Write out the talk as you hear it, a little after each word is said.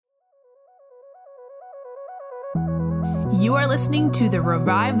You are listening to the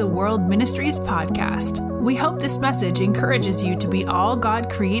Revive the World Ministries podcast. We hope this message encourages you to be all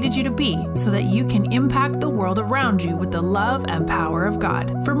God created you to be so that you can impact the world around you with the love and power of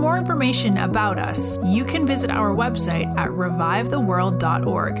God. For more information about us, you can visit our website at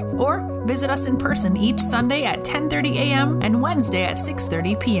revivetheworld.org or visit us in person each Sunday at 10:30 a.m. and Wednesday at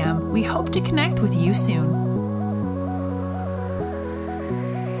 6:30 p.m. We hope to connect with you soon.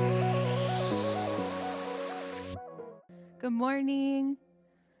 Good morning.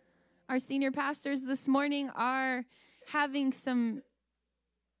 Our senior pastors this morning are having some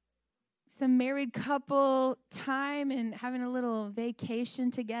married couple time and having a little vacation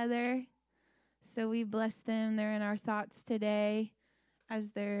together. So we bless them. They're in our thoughts today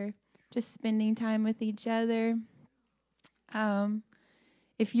as they're just spending time with each other.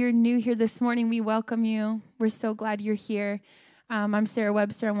 If you're new here this morning, we welcome you. We're so glad you're here. I'm Sarah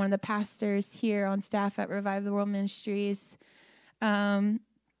Webster. I'm one of the pastors here on staff at Revive the World Ministries.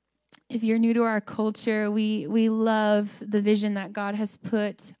 If you're new to our culture, we love the vision that God has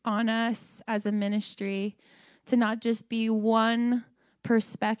put on us as a ministry to not just be one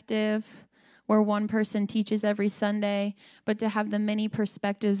perspective where one person teaches every Sunday, but to have the many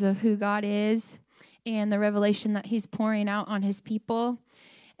perspectives of who God is and the revelation that he's pouring out on his people.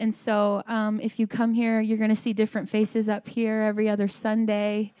 And so if you come here, you're going to see different faces up here every other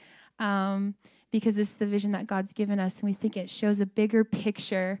Sunday because this is the vision that God's given us. And we think it shows a bigger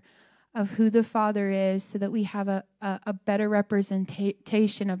picture of who the Father is so that we have a better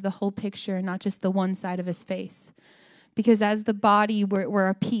representation of the whole picture and not just the one side of his face. Because as the body, we're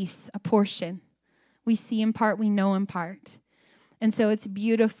a piece, a portion. We see in part, we know in part. And so it's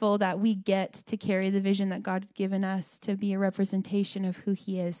beautiful that we get to carry the vision that God's given us to be a representation of who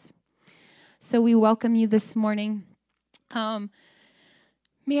he is. So we welcome you this morning. As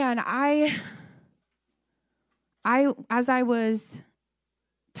I was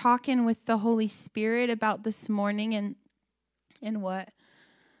talking with the Holy Spirit about this morning and what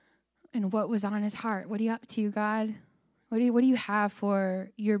was on his heart, what are you up to, God? What do you have for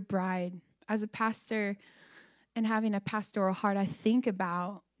your bride? As a pastor, and having a pastoral heart, I think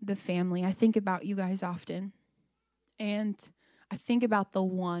about the family. I think about you guys often. And I think about the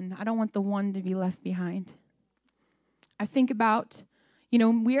one. I don't want the one to be left behind. I think about,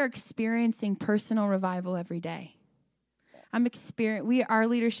 we are experiencing personal revival every day. Our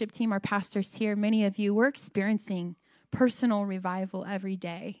leadership team, our pastors here, many of you, we're experiencing personal revival every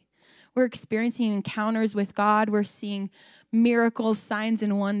day. We're experiencing encounters with God. We're seeing miracles, signs,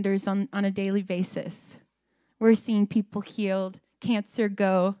 and wonders on a daily basis. We're seeing people healed, cancer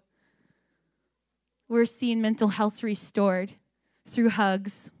go. We're seeing mental health restored through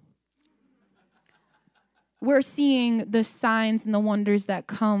hugs. We're seeing the signs and the wonders that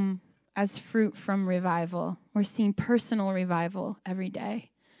come as fruit from revival. We're seeing personal revival every day.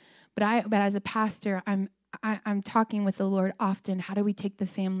 But as a pastor, I'm talking with the Lord often. How do we take the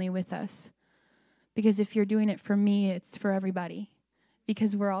family with us? Because if you're doing it for me, it's for everybody.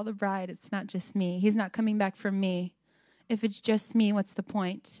 Because we're all the bride. It's not just me. He's not coming back for me. If it's just me, what's the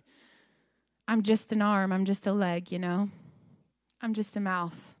point? I'm just an arm. I'm just a leg, I'm just a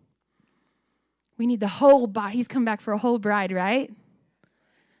mouth. We need the whole body. He's come back for a whole bride, right?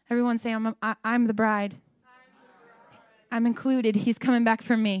 Everyone say, I'm the bride. I'm included. He's coming back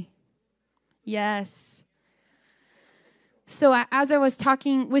for me. Yes. So as I was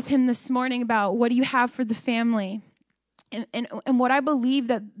talking with him this morning about what do you have for the family, and what I believe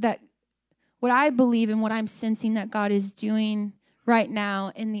what I believe and what I'm sensing that God is doing right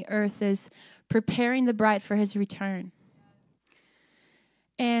now in the earth is preparing the bride for his return.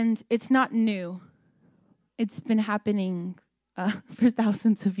 And it's not new. It's been happening for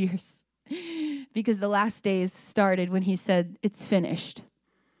thousands of years because the last days started when he said, it's finished.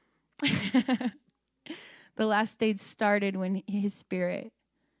 The last days started when his spirit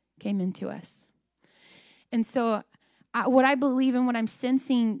came into us. And so what I believe and what I'm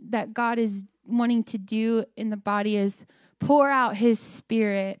sensing that God is wanting to do in the body is pour out his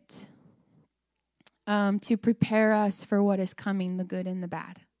spirit to prepare us for what is coming, the good and the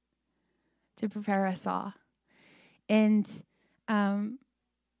bad, to prepare us all. And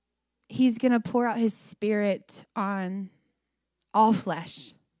he's going to pour out his spirit on all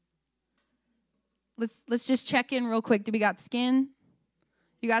flesh. Let's just check in real quick. Do we got skin?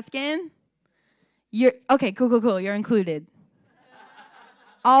 You got skin? Okay, cool. You're included.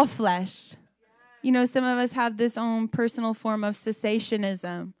 All flesh. Some of us have this own personal form of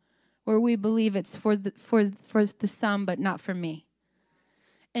cessationism where we believe it's for the some, but not for me.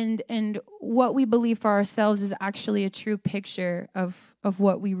 And what we believe for ourselves is actually a true picture of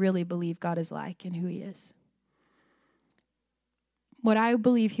what we really believe God is like and who he is. What I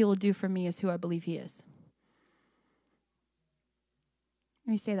believe he will do for me is who I believe he is.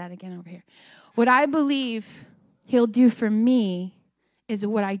 Let me say that again over here. What I believe he'll do for me is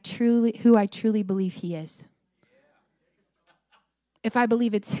who I truly believe he is. If I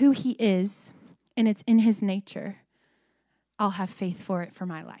believe it's who he is and it's in his nature, I'll have faith for it for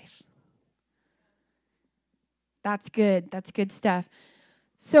my life. That's good. That's good stuff.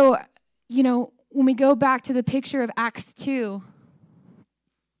 So, when we go back to the picture of Acts 2,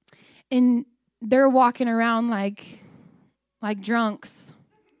 and they're walking around like drunks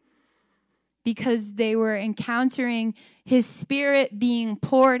because they were encountering his Spirit being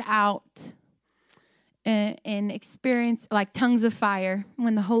poured out and experience like tongues of fire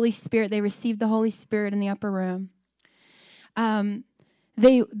when they received the Holy Spirit in the upper room.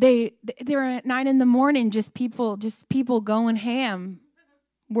 They were at 9 a.m, just people going ham,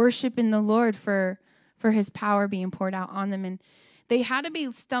 worshiping the Lord for his power being poured out on them. And they had to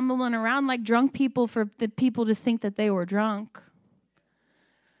be stumbling around like drunk people for the people to think that they were drunk.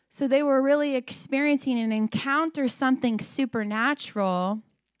 So they were really experiencing and encounter something supernatural.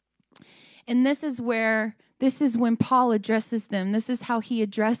 And this is when Paul addresses them. This is how he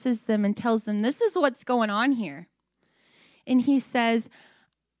addresses them and tells them, this is what's going on here. And he says,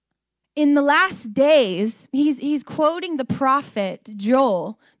 in the last days, he's quoting the prophet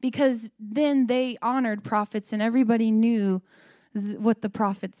Joel, because then they honored prophets and everybody knew what the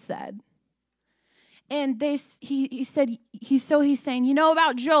prophets said. And he's saying,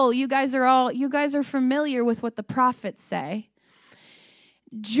 about Joel, you guys are familiar with what the prophets say.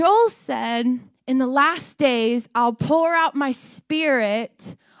 Joel said, in the last days, I'll pour out my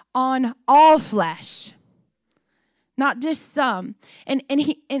Spirit on all flesh. Not just some. And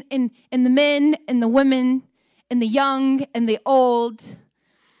the men and the women and the young and the old.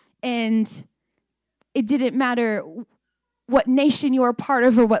 And it didn't matter what nation you were a part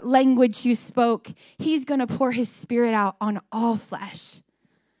of or what language you spoke. He's going to pour his Spirit out on all flesh.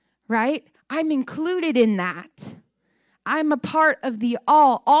 Right? I'm included in that. I'm a part of the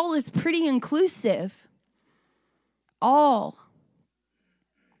all. All is pretty inclusive. All.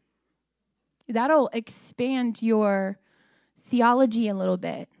 That'll expand your theology a little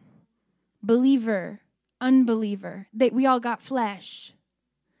bit. Believer, unbeliever. We all got flesh.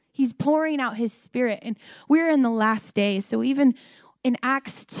 He's pouring out his Spirit. And we're in the last days. So even in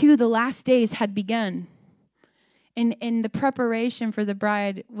Acts 2, the last days had begun. And the preparation for the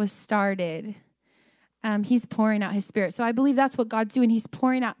bride was started. He's pouring out his Spirit. So I believe that's what God's doing. He's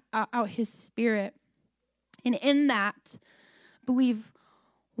pouring out his Spirit. And in that, I believe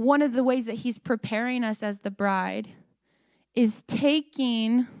one of the ways that he's preparing us as the bride is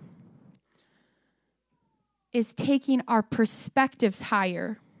taking our perspectives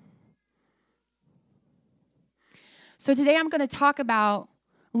higher. So today I'm going to talk about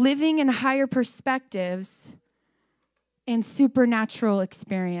living in higher perspectives and supernatural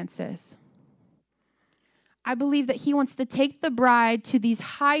experiences. I believe that he wants to take the bride to these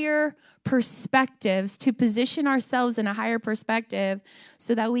higher perspectives, to position ourselves in a higher perspective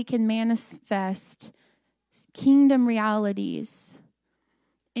so that we can manifest kingdom realities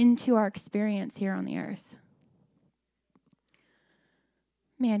into our experience here on the earth.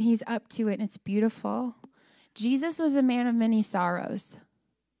 Man, he's up to it, and it's beautiful. Jesus was a man of many sorrows.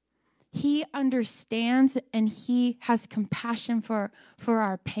 He understands and he has compassion for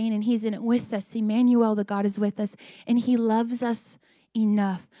our pain, and he's in it with us. Emmanuel, the God, is with us, and he loves us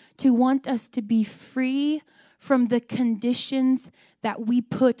enough to want us to be free from the conditions that we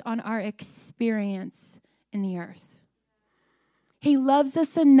put on our experience in the earth. He loves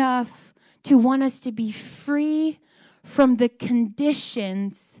us enough to want us to be free from the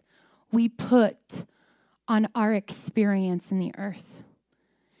conditions we put on our experience in the earth.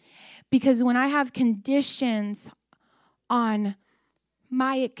 Because when I have conditions on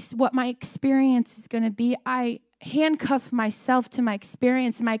what my experience is going to be, I handcuff myself to my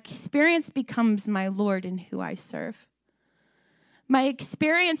experience. My experience becomes my Lord and who I serve. My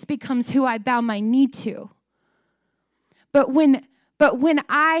experience becomes who I bow my knee to. But when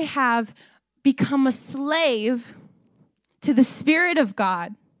I have become a slave to the Spirit of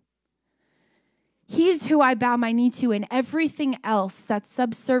God, He's who I bow my knee to, and everything else that's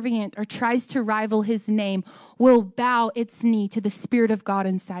subservient or tries to rival his name will bow its knee to the Spirit of God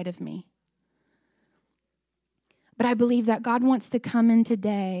inside of me. But I believe that God wants to come in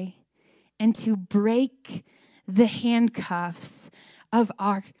today and to break the handcuffs of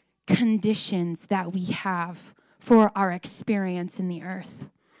our conditions that we have for our experience in the earth.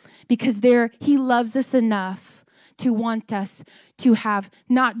 Because he loves us enough to want us to have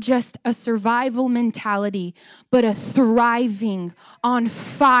not just a survival mentality, but a thriving, on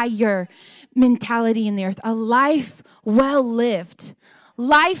fire mentality in the earth, a life well lived,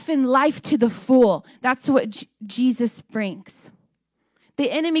 life and life to the full. That's what Jesus brings.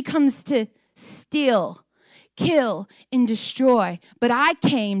 The enemy comes to steal, kill, and destroy. But I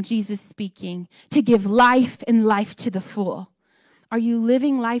came, Jesus speaking, to give life and life to the full. Are you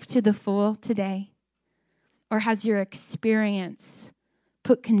living life to the full today? Or has your experience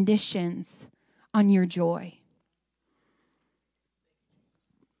put conditions on your joy?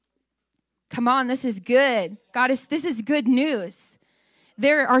 Come on, this is good. This is good news.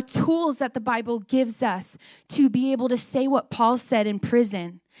 There are tools that the Bible gives us to be able to say what Paul said in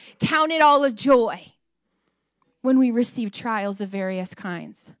prison. Count it all a joy when we receive trials of various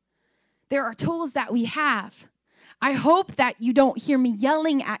kinds. There are tools that we have. I hope that you don't hear me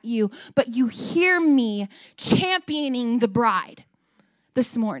yelling at you, but you hear me championing the bride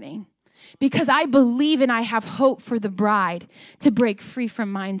this morning. Because I believe and I have hope for the bride to break free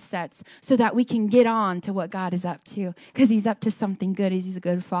from mindsets so that we can get on to what God is up to. Because he's up to something good. He's a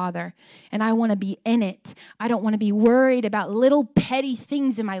good father. And I want to be in it. I don't want to be worried about little petty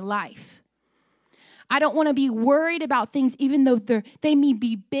things in my life. I don't want to be worried about things even though they may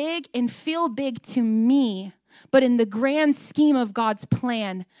be big and feel big to me. But in the grand scheme of God's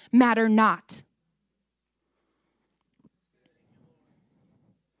plan, matter not.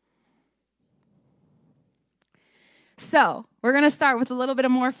 So, we're going to start with a little bit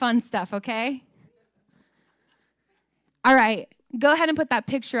of more fun stuff, okay? All right, go ahead and put that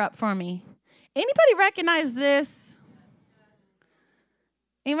picture up for me. Anybody recognize this?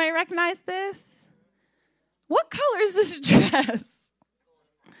 Anybody recognize this? What color is this dress?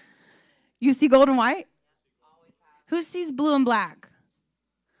 You see gold and white? Who sees blue and black?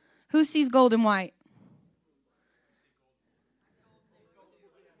 Who sees gold and white?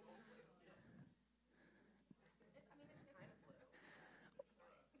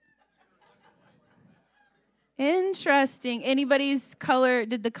 Interesting. Anybody's color,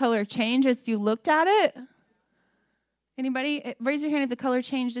 did the color change as you looked at it? Anybody? Raise your hand if the color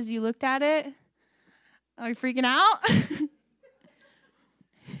changed as you looked at it. Are you freaking out?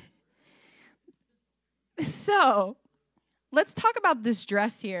 So, let's talk about this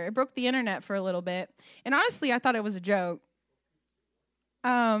dress here. It broke the internet for a little bit. And honestly, I thought it was a joke.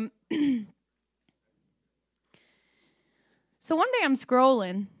 So one day I'm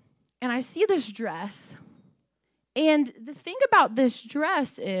scrolling, and I see this dress. And the thing about this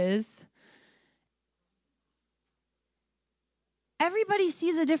dress is everybody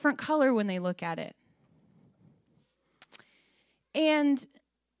sees a different color when they look at it. And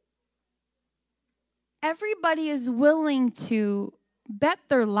everybody is willing to bet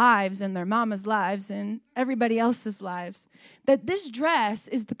their lives and their mama's lives and everybody else's lives that this dress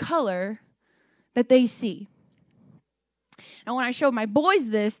is the color that they see. And when I showed my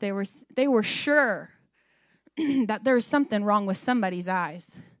boys this, they were sure that there's something wrong with somebody's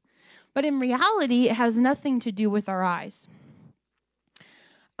eyes. But in reality, it has nothing to do with our eyes.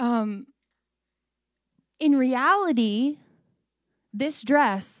 In reality, this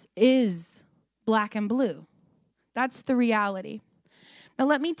dress is black and blue. That's the reality. Now,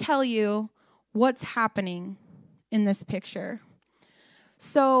 let me tell you what's happening in this picture.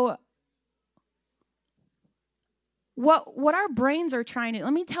 So, what our brains are trying to,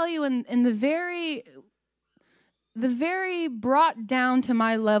 let me tell you in the very brought down to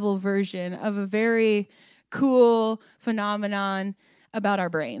my level version of a very cool phenomenon about our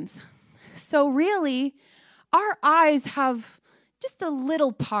brains. So really, our eyes have just a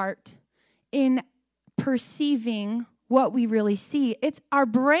little part in perceiving what we really see. It's our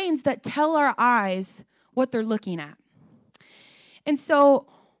brains that tell our eyes what they're looking at. And so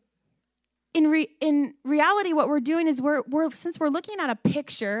in reality, what we're doing is we're since we're looking at a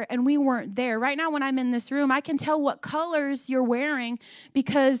picture and we weren't there. Right now, when I'm in this room, I can tell what colors you're wearing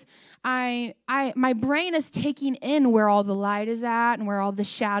because my brain is taking in where all the light is at and where all the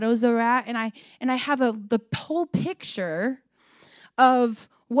shadows are at, and I have the whole picture of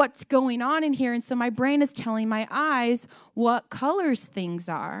what's going on in here. And so my brain is telling my eyes what colors things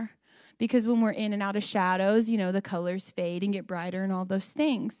are, because when we're in and out of shadows, the colors fade and get brighter and all those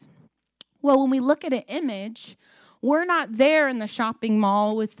things. Well, when we look at an image, we're not there in the shopping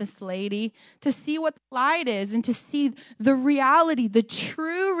mall with this lady to see what the light is and to see the reality, the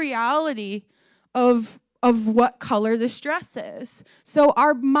true reality of what color this dress is. So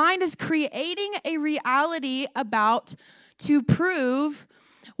our mind is creating a reality to prove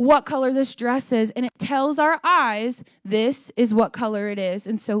what color this dress is, and it tells our eyes this is what color it is,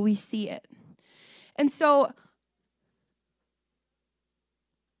 and so we see it. And so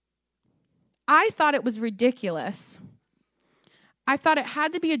I thought it was ridiculous. I thought it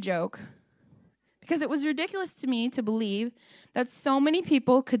had to be a joke because it was ridiculous to me to believe that so many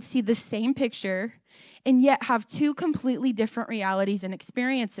people could see the same picture and yet have two completely different realities and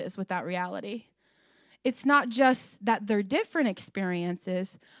experiences with that reality. It's not just that they're different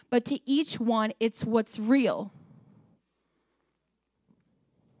experiences, but to each one, it's what's real.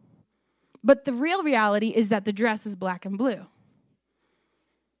 But the real reality is that the dress is black and blue.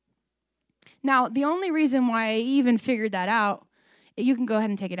 Now, the only reason why I even figured that out, you can go ahead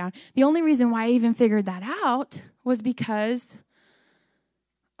and take it down. The only reason why I even figured that out was because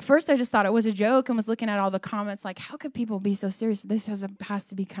first I just thought it was a joke and was looking at all the comments like, how could people be so serious? This has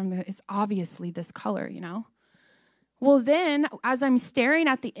to become, it's obviously this color, you know? Well, then, as I'm staring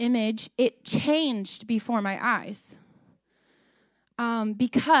at the image, it changed before my eyes.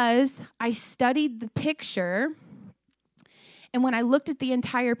 Because I studied the picture, and when I looked at the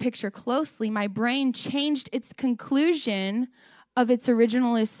entire picture closely, my brain changed its conclusion of its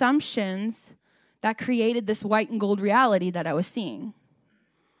original assumptions that created this white and gold reality that I was seeing.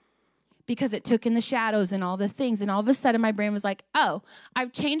 Because it took in the shadows and all the things, and all of a sudden my brain was like, oh,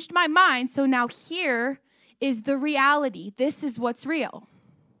 I've changed my mind, so now here is the reality. This is what's real.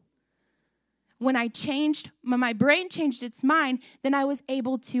 When my brain changed its mind, then I was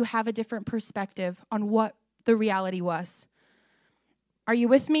able to have a different perspective on what the reality was. Are you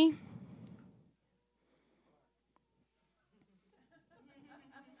with me?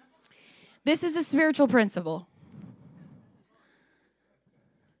 This is a spiritual principle.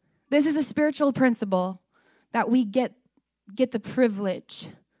 This is a spiritual principle that we get the privilege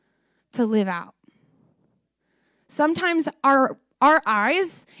to live out. Sometimes our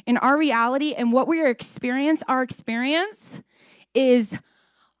eyes and our reality and what we experience, our experience is,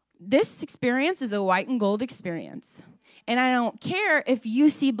 this experience is a white and gold experience. And I don't care if you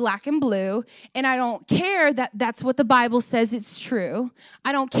see black and blue, and I don't care that that's what the Bible says it's true.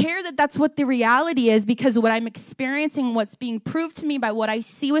 I don't care that that's what the reality is, because what I'm experiencing, what's being proved to me by what I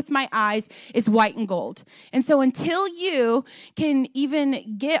see with my eyes is white and gold. And so until you can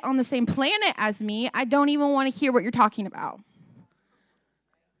even get on the same planet as me, I don't even want to hear what you're talking about.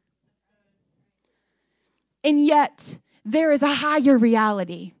 And yet, there is a higher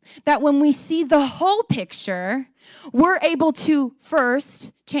reality that when we see the whole picture, we're able to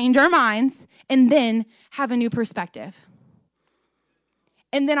first change our minds and then have a new perspective.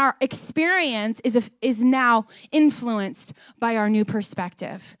 And then our experience is now influenced by our new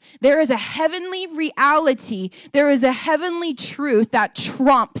perspective. There is a heavenly reality. There is a heavenly truth that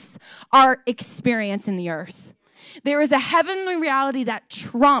trumps our experience in the earth. There is a heavenly reality that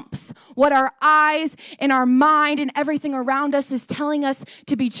trumps what our eyes and our mind and everything around us is telling us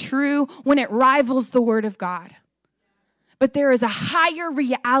to be true when it rivals the Word of God. But there is a higher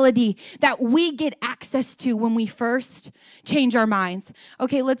reality that we get access to when we first change our minds.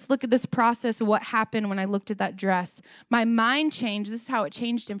 Okay, let's look at this process of what happened when I looked at that dress. My mind changed. This is how it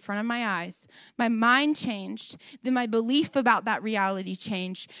changed in front of my eyes. My mind changed. Then my belief about that reality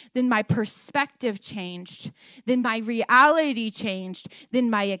changed. Then my perspective changed. Then my reality changed. Then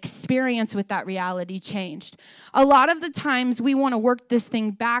my experience with that reality changed. A lot of the times we want to work this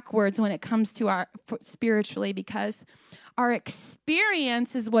thing backwards when it comes to our spiritually, because our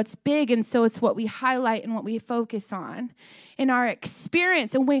experience is what's big, and so it's what we highlight and what we focus on. In our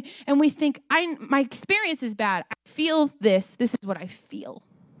experience, and we think, my experience is bad. I feel this. This is what I feel.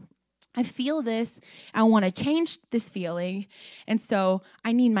 I feel this. I want to change this feeling, and so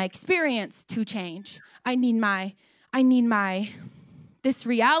I need my experience to change. This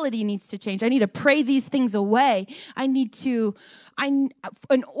reality needs to change. I need to pray these things away.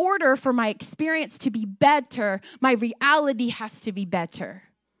 In order for my experience to be better, my reality has to be better.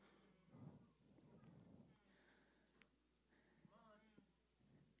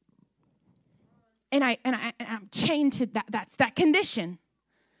 And I'm chained to that condition.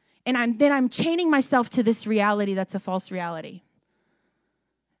 And I'm chaining myself to this reality that's a false reality.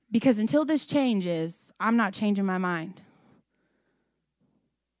 Because until this changes, I'm not changing my mind.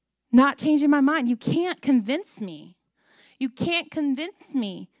 Not changing my mind. You can't convince me. You can't convince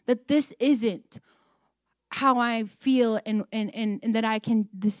me that this isn't how I feel and that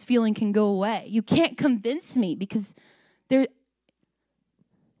this feeling can go away. You can't convince me, because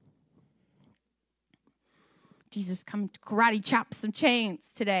Jesus, come karate chop some chains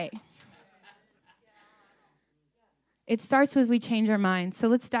today. It starts with we change our minds. So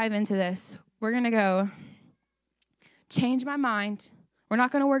let's dive into this. We're going to go change my mind. We're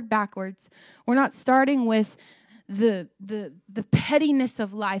not going to work backwards. We're not starting with the pettiness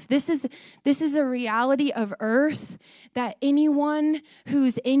of life. This is a reality of earth that anyone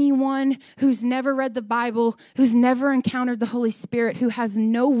who's never read the Bible, who's never encountered the Holy Spirit, who has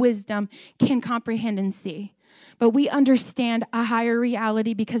no wisdom can comprehend and see. But we understand a higher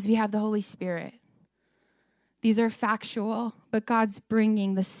reality because we have the Holy Spirit. These are factual, but God's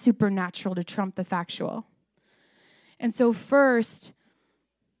bringing the supernatural to trump the factual. And so first,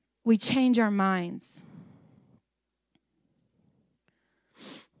 we change our minds.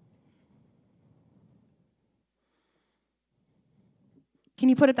 Can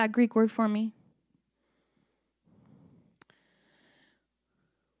you put up that Greek word for me?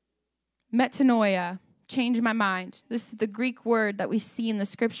 Metanoia, change my mind. This is the Greek word that we see in the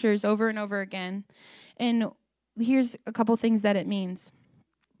scriptures over and over again. And here's a couple things that it means.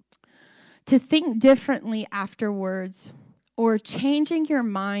 To think differently afterwards, or changing your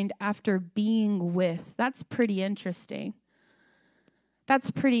mind after being with. That's pretty interesting.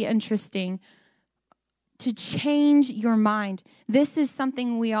 To change your mind. This is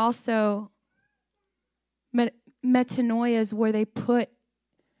something we also, metanoia is where they put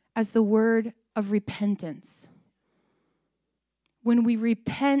as the word of repentance. When we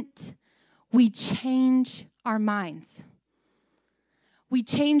repent, we change our minds. We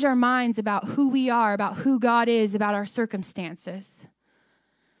change our minds about who we are, about who God is, about our circumstances.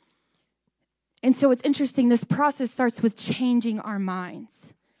 And so it's interesting, this process starts with changing our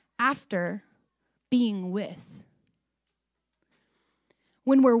minds after being with.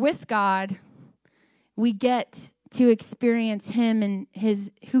 When we're with God, we get to experience Him and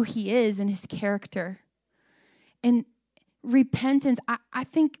who He is and His character. And repentance, I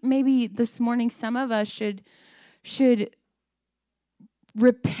think maybe this morning some of us should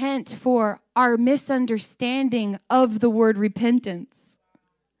repent for our misunderstanding of the word repentance.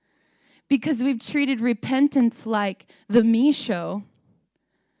 Because we've treated repentance like the me show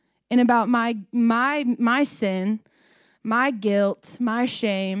and about my sin, my guilt, my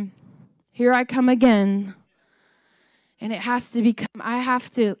shame. Here I come again. And it has to become, I have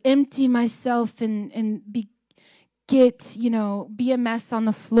to empty myself and be a mess on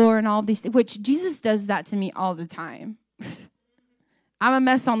the floor and all these things, which Jesus does that to me all the time. I'm a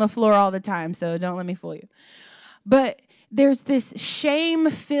mess on the floor all the time, so don't let me fool you. But there's this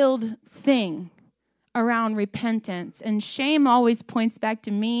shame-filled thing around repentance, and shame always points back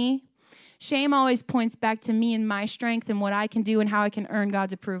to me. Shame always points back to me and my strength and what I can do and how I can earn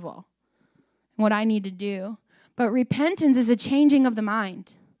God's approval, what I need to do. But repentance is a changing of the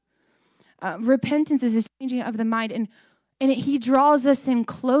mind. Repentance is a changing of the mind, and He draws us in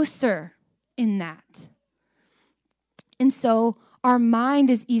closer in that. And so our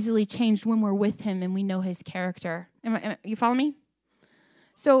mind is easily changed when we're with Him and we know His character. You follow me?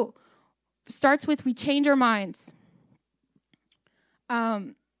 So starts with we change our minds.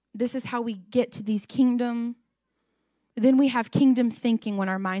 This is how we get to these kingdom. Then we have kingdom thinking when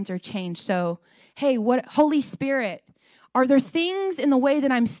our minds are changed. So, hey, Holy Spirit, are there things in the way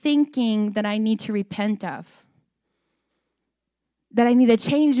that I'm thinking that I need to repent of? That I need to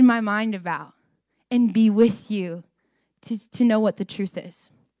change my mind about and be with you to know what the truth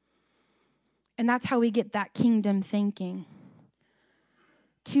is. And that's how we get that kingdom thinking.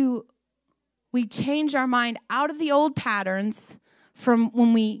 We change our mind out of the old patterns from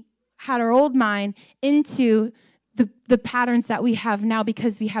when we had our old mind into the patterns that we have now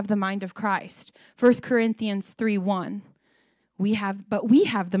because we have the mind of Christ. 1 Corinthians 3:1. We have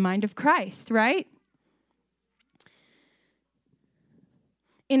the mind of Christ, right?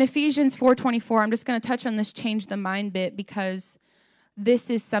 In Ephesians 4:24, I'm just going to touch on this change the mind bit because this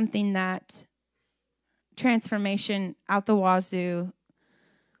is something that transformation out the wazoo.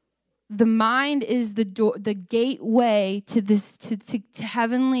 The mind is the door, the gateway to this to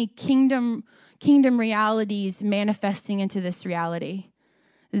heavenly kingdom realities manifesting into this reality.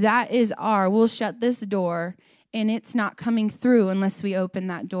 That is we'll shut this door and it's not coming through unless we open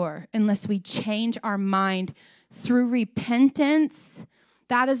that door, unless we change our mind through repentance.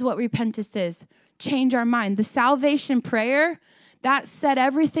 That is what repentance is. Change our mind. The salvation prayer, that set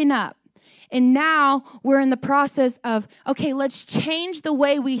everything up. And now we're in the process of, okay, let's change the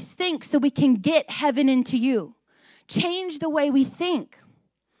way we think so we can get heaven into you. Change the way we think.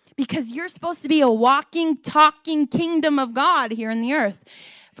 Because you're supposed to be a walking, talking kingdom of God here in the earth.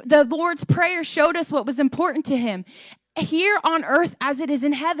 The Lord's Prayer showed us what was important to Him. Here on earth as it is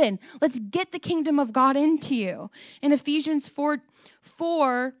in heaven. Let's get the kingdom of God into you. In Ephesians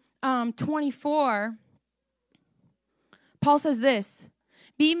 4:24, Paul says this,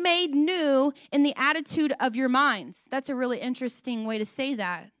 be made new in the attitude of your minds. That's a really interesting way to say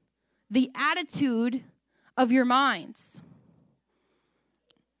that. The attitude of your minds.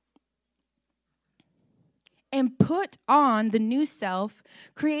 And put on the new self,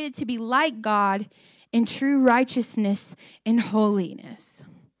 created to be like God in true righteousness and holiness.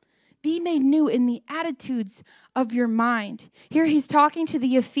 Be made new in the attitudes of your mind. Here he's talking to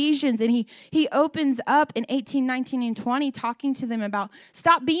the Ephesians, and he opens up in 18, 19, and 20, talking to them about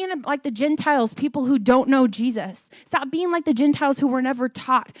stop being like the Gentiles, people who don't know Jesus. Stop being like the Gentiles who were never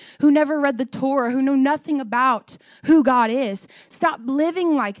taught, who never read the Torah, who know nothing about who God is. Stop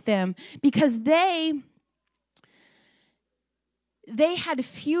living like them, because they had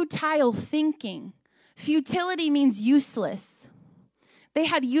futile thinking. Futility means useless. They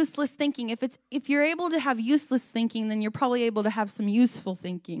had useless thinking. If you're able to have useless thinking, then you're probably able to have some useful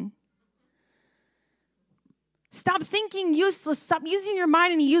thinking. Stop thinking useless. Stop using your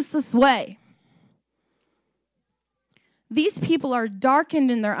mind in a useless way. These people are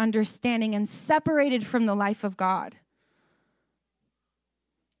darkened in their understanding and separated from the life of God.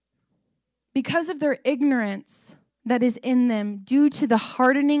 Because of their ignorance that is in them due to the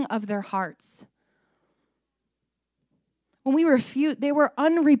hardening of their hearts. When we refute, they were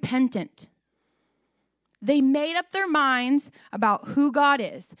unrepentant. They made up their minds about who God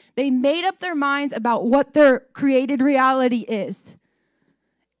is. They made up their minds about what their created reality is.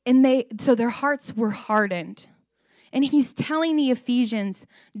 And so their hearts were hardened. And he's telling the Ephesians,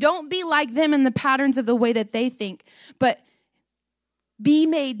 don't be like them in the patterns of the way that they think, but be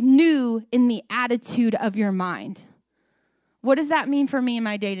made new in the attitude of your mind. What does that mean for me in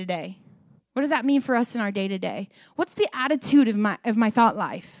my day-to-day? What does that mean for us in our day-to-day? What's the attitude of my thought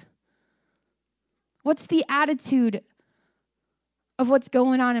life? What's the attitude of what's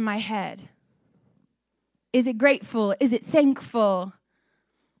going on in my head? Is it grateful? Is it thankful?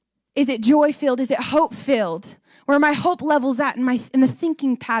 Is it joy-filled? Is it hope-filled? Where are my hope levels at in the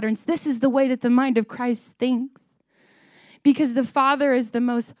thinking patterns? This is the way that the mind of Christ thinks. Because the Father is the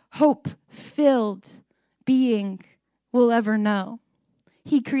most hope-filled being we'll ever know.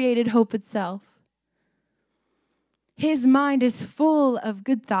 He created hope itself. His mind is full of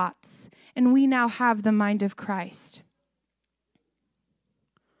good thoughts, and we now have the mind of Christ.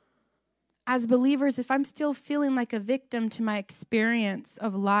 As believers, if I'm still feeling like a victim to my experience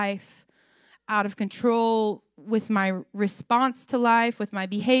of life, out of control with my response to life, with my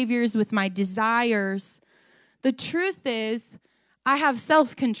behaviors, with my desires, the truth is I have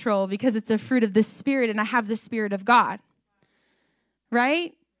self-control because it's a fruit of the Spirit, and I have the Spirit of God.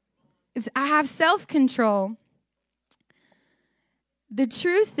 Right? I have self-control. The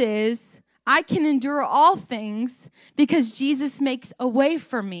truth is, I can endure all things because Jesus makes a way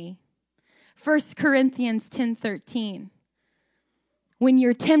for me. 1 Corinthians 10:13. When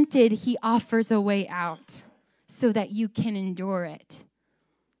you're tempted, he offers a way out so that you can endure it.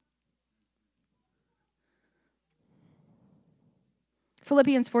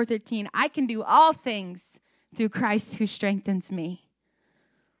 Philippians 4:13. I can do all things through Christ who strengthens me.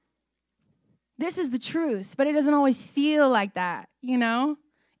 This is the truth, but it doesn't always feel like that, you know?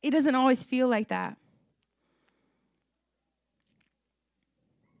 It doesn't always feel like that.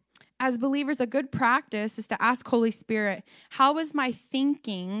 As believers, a good practice is to ask Holy Spirit, how has my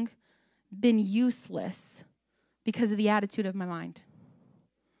thinking been useless because of the attitude of my mind?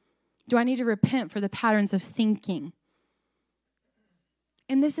 Do I need to repent for the patterns of thinking?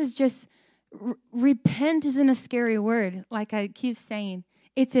 And this is just, repent isn't a scary word, like I keep saying.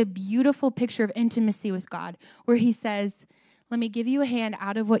 It's a beautiful picture of intimacy with God, where he says, let me give you a hand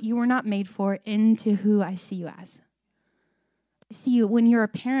out of what you were not made for into who I see you as. I see you when you're a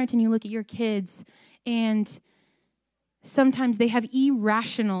parent and you look at your kids, and sometimes they have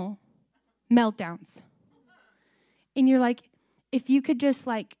irrational meltdowns. And you're like, if you could just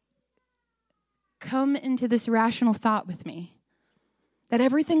come into this rational thought with me, that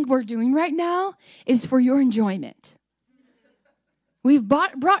everything we're doing right now is for your enjoyment. We've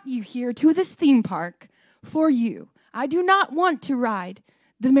brought you here to this theme park for you. I do not want to ride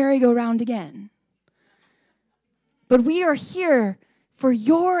the merry-go-round again. But we are here for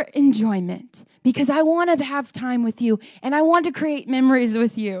your enjoyment because I want to have time with you and I want to create memories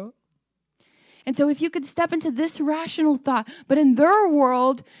with you. And so if you could step into this rational thought, but in their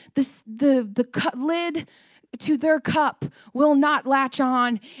world, the lid to their cup will not latch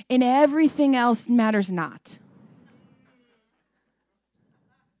on and everything else matters not.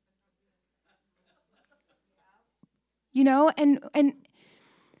 You know, and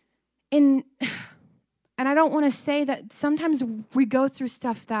I don't want to say that sometimes we go through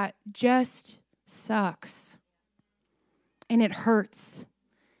stuff that just sucks and it hurts.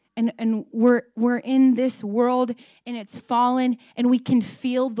 And we're in this world and it's fallen and we can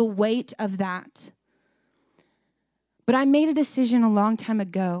feel the weight of that. But I made a decision a long time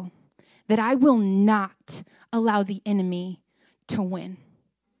ago that I will not allow the enemy to win.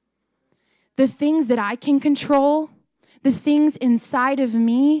 The things that I can control, the things inside of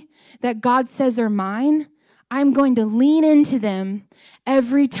me that God says are mine, I'm going to lean into them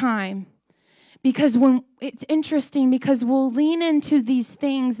every time. Because when it's interesting, because we'll lean into these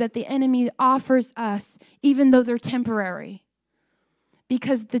things that the enemy offers us, even though they're temporary.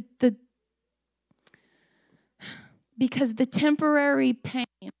 Because the temporary pain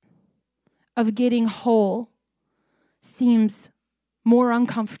of getting whole seems more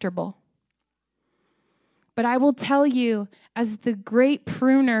uncomfortable. But I will tell you, as the great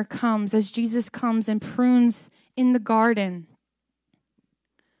pruner comes, as Jesus comes and prunes in the garden,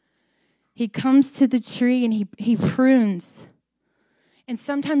 he comes to the tree and he prunes. And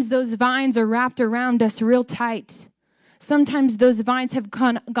sometimes those vines are wrapped around us real tight. Sometimes those vines have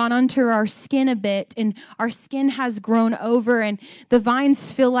gone under our skin a bit, and our skin has grown over, and the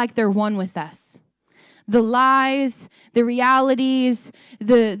vines feel like they're one with us. The lies, the realities,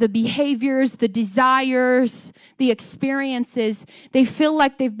 the behaviors, the desires, the experiences, they feel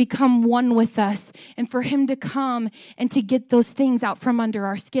like they've become one with us. And for him to come and to get those things out from under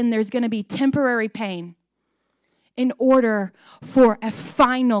our skin, there's going to be temporary pain in order for a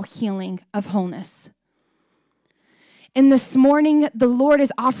final healing of wholeness. And this morning, the Lord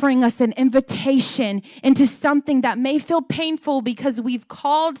is offering us an invitation into something that may feel painful because we've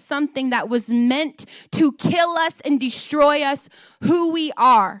called something that was meant to kill us and destroy us who we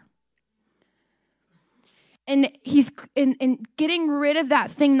are. And he's in getting rid of that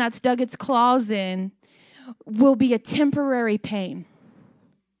thing that's dug its claws in will be a temporary pain.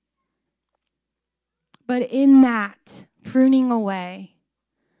 But in that pruning away,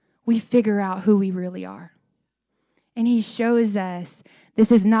 we figure out who we really are. And he shows us, this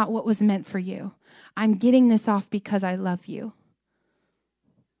is not what was meant for you. I'm getting this off because I love you.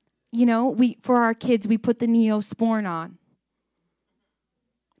 You know, for our kids, we put the Neosporin on.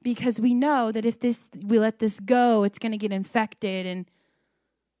 Because we know that if we let this go, it's going to get infected. And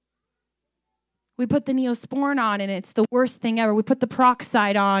we put the Neosporin on, and it's the worst thing ever. We put the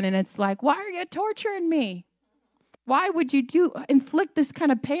peroxide on, and it's like, why are you torturing me? Why would you inflict this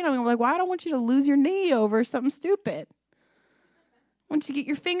kind of pain on me? I'm like, well, I don't want you to lose your knee over something stupid. I want you to get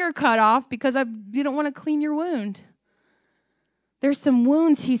your finger cut off because you don't want to clean your wound. There's some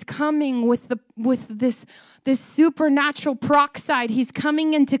wounds he's coming with this supernatural peroxide. He's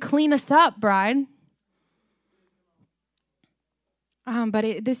coming in to clean us up, bride.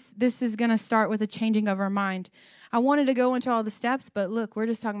 But this is going to start with a changing of our mind. I wanted to go into all the steps, but look, we're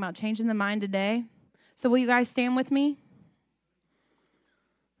just talking about changing the mind today. So will you guys stand with me?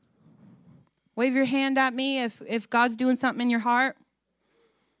 Wave your hand at me if God's doing something in your heart.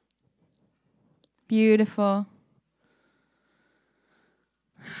 Beautiful.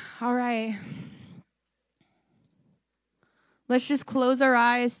 All right. Let's just close our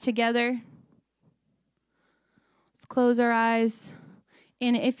eyes together. Let's close our eyes.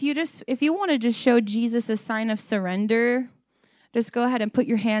 And if you want to just show Jesus a sign of surrender, just go ahead and put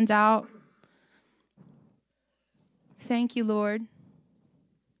your hands out. Thank you, Lord. You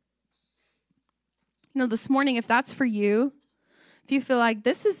know, this morning, if that's for you, if you feel like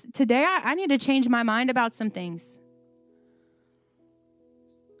today I need to change my mind about some things.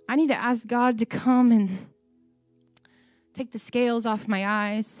 I need to ask God to come and take the scales off my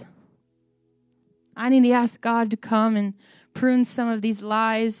eyes. I need to ask God to come and prune some of these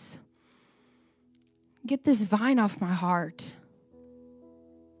lies. Get this vine off my heart.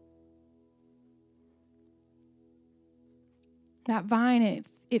 That vine,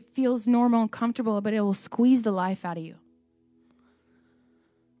 it feels normal and comfortable, but it will squeeze the life out of you.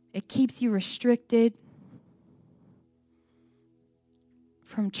 It keeps you restricted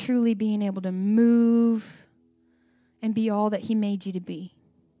from truly being able to move and be all that he made you to be.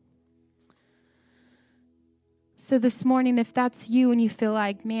 So this morning, if that's you and you feel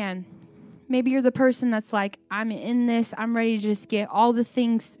like, man, maybe you're the person that's like, I'm in this, I'm ready to just get all the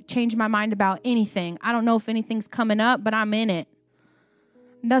things, change my mind about anything. I don't know if anything's coming up, but I'm in it.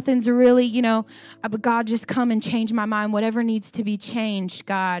 Nothing's really, but God, just come and change my mind. Whatever needs to be changed,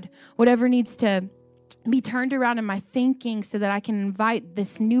 God. Whatever needs to be turned around in my thinking so that I can invite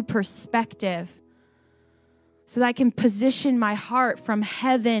this new perspective. So that I can position my heart from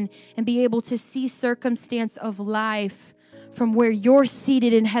heaven and be able to see circumstance of life from where you're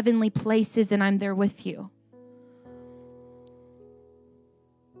seated in heavenly places and I'm there with you.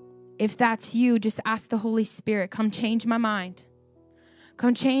 If that's you, just ask the Holy Spirit, come change my mind.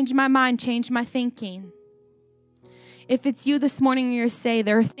 Come change my mind, change my thinking. If it's you this morning, you're saying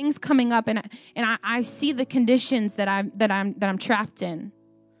there are things coming up, and I see the conditions that I'm trapped in.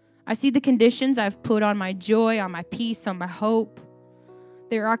 I see the conditions I've put on my joy, on my peace, on my hope.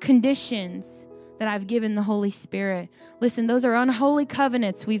 There are conditions that I've given the Holy Spirit. Listen, those are unholy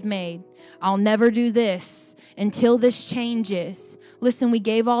covenants we've made. I'll never do this until this changes. Listen, we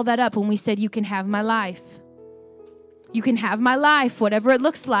gave all that up when we said, you can have my life. You can have my life, whatever it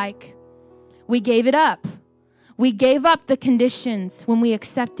looks like. We gave it up. We gave up the conditions when we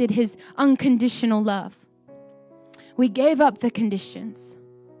accepted his unconditional love. We gave up the conditions.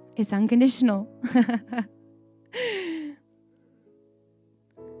 It's unconditional.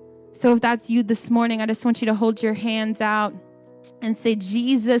 So if that's you this morning, I just want you to hold your hands out and say,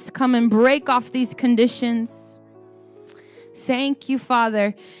 Jesus, come and break off these conditions. Thank you,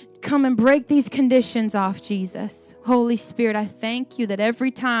 Father. Come and break these conditions off, Jesus. Holy Spirit, I thank you that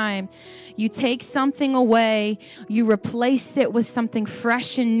every time you take something away, you replace it with something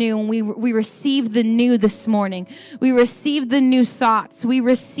fresh and new. And we receive the new this morning. We receive the new thoughts. We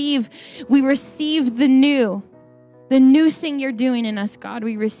receive the new thing you're doing in us, God.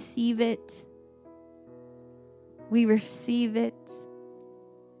 We receive it. We receive it.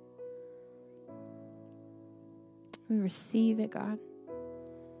 We receive it, God.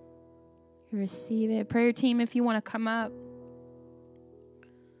 We receive it. Prayer team, if you want to come up.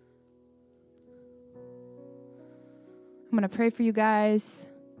 I'm going to pray for you guys.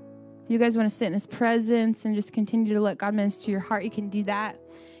 If you guys want to sit in his presence and just continue to let God minister to your heart, you can do that.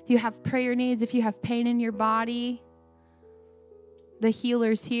 If you have prayer needs, if you have pain in your body, the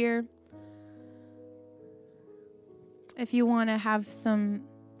healer's here. If you want to have some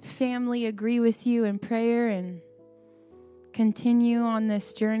family agree with you in prayer and continue on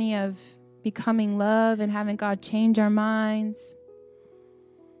this journey of becoming love and having God change our minds,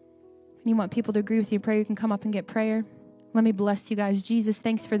 and you want people to agree with you in prayer, you can come up and get prayer. Let me bless you guys. Jesus,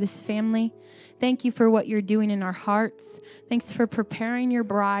 thanks for this family. Thank you for what you're doing in our hearts. Thanks for preparing your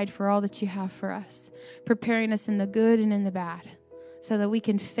bride for all that you have for us, preparing us in the good and in the bad, so that we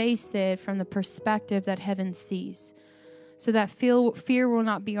can face it from the perspective that heaven sees. So that fear will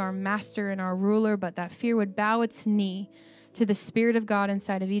not be our master and our ruler, but that fear would bow its knee to the Spirit of God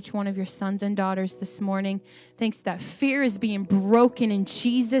inside of each one of your sons and daughters this morning. Thanks that fear is being broken in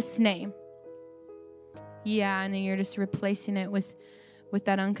Jesus' name. Yeah, and then you're just replacing it with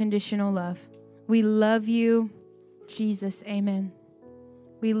that unconditional love. We love you, Jesus. Amen.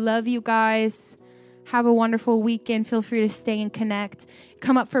 We love you guys. Have a wonderful weekend. Feel free to stay and connect.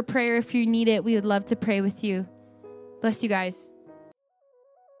 Come up for prayer if you need it. We would love to pray with you. Bless you guys.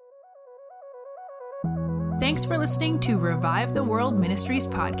 Thanks for listening to Revive the World Ministries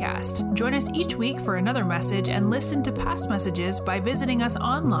podcast. Join us each week for another message and listen to past messages by visiting us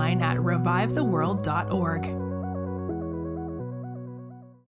online at revivetheworld.org.